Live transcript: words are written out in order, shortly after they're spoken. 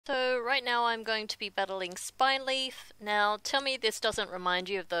So right now I'm going to be battling Spineleaf. Now tell me this doesn't remind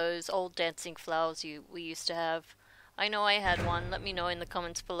you of those old dancing flowers we used to have. I know I had one. Let me know in the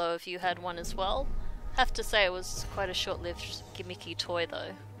comments below if you had one as well. Have to say it was quite a short-lived gimmicky toy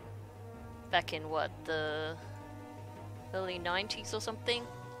though. Back in what, the early 90s or something?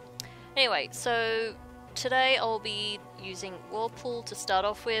 Anyway, so today I'll be using Whirlpool to start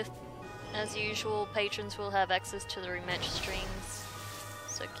off with. As usual, patrons will have access to the rematch streams,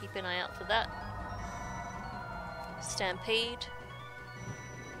 so keep an eye out for that. Stampede.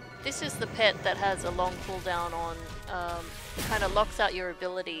 This is the pet that has a long cooldown on, kind of locks out your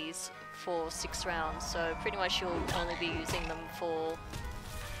abilities for 6 rounds, so pretty much you'll only be using them for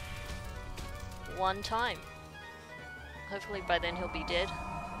one time. Hopefully by then he'll be dead.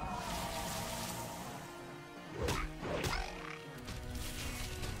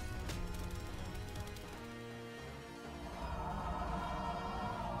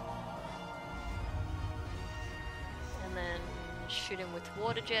 And then shoot him with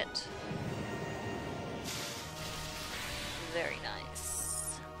water jet. Very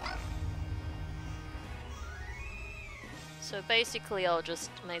nice. So basically I'll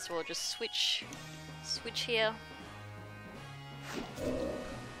just, may as well just switch here.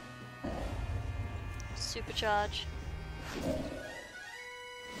 Supercharge.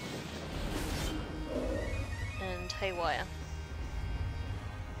 And haywire.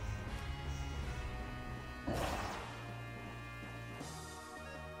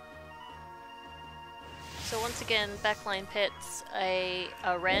 So once again, backline pets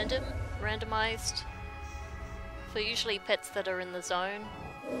are randomized for usually pets that are in the zone.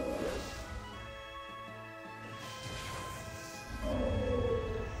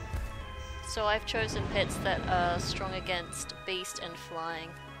 So I've chosen pets that are strong against beast and flying.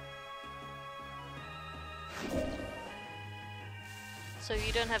 So if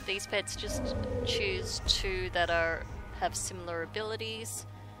you don't have these pets, just choose 2 that have similar abilities.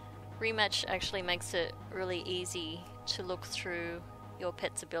 Rematch actually makes it really easy to look through your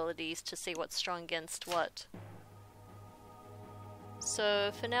pet's abilities to see what's strong against what.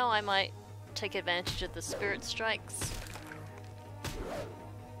 So for now I might take advantage of the spirit strikes.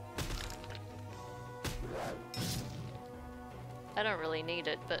 I don't really need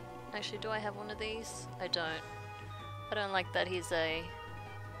it, but actually do I have one of these? I don't. I don't like that he's a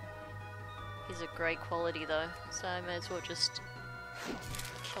grey quality though, so I may as well just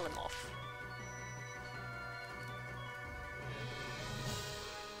kill him off.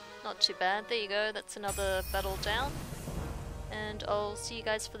 Not too bad, there you go, that's another battle down. And I'll see you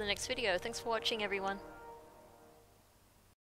guys for the next video. Thanks for watching everyone.